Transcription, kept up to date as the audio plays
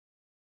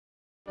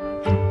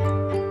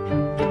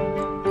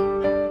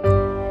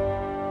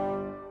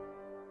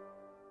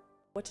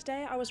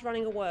today I was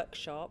running a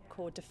workshop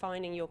called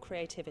Defining Your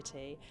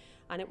Creativity,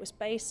 and it was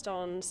based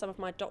on some of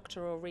my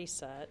doctoral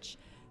research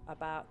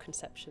about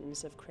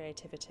conceptions of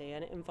creativity,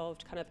 and it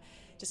involved kind of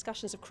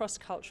discussions of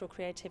cross-cultural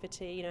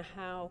creativity,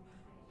 how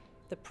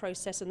the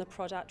process and the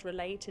product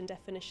relate in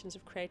definitions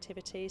of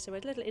creativity. So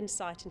a little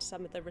insight into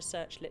some of the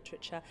research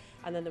literature,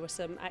 and then there were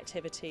some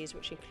activities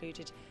which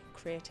included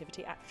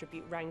creativity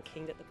attribute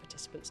ranking that the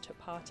participants took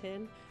part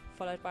in,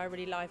 followed by a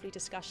really lively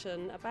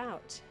discussion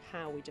about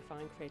how we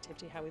define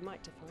creativity, how we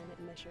might define it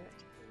and measure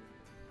it.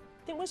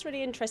 I think what's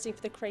really interesting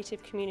for the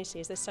creative community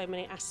is there's so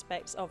many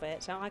aspects of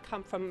it. Now, I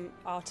come from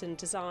art and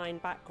design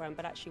background,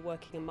 but actually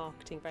working in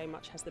marketing very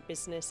much has the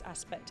business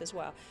aspect as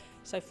well.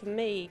 So for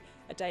me,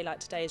 a day like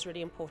today is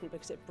really important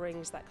because it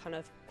brings that kind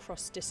of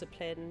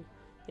cross-discipline.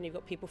 You've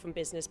got people from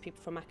business,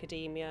 people from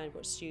academia, you've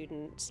got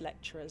students,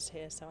 lecturers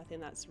here, so I think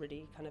that's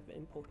really kind of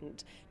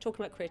important.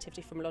 Talking about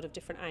creativity from a lot of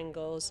different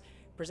angles,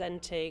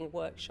 presenting,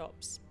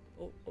 workshops,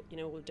 all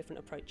different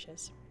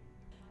approaches.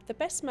 The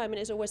best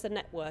moment is always the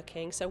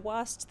networking, so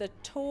whilst the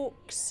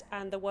talks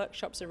and the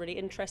workshops are really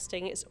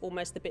interesting, it's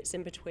almost the bits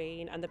in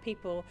between and the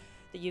people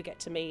that you get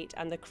to meet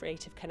and the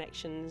creative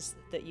connections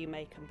that you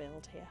make and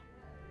build here.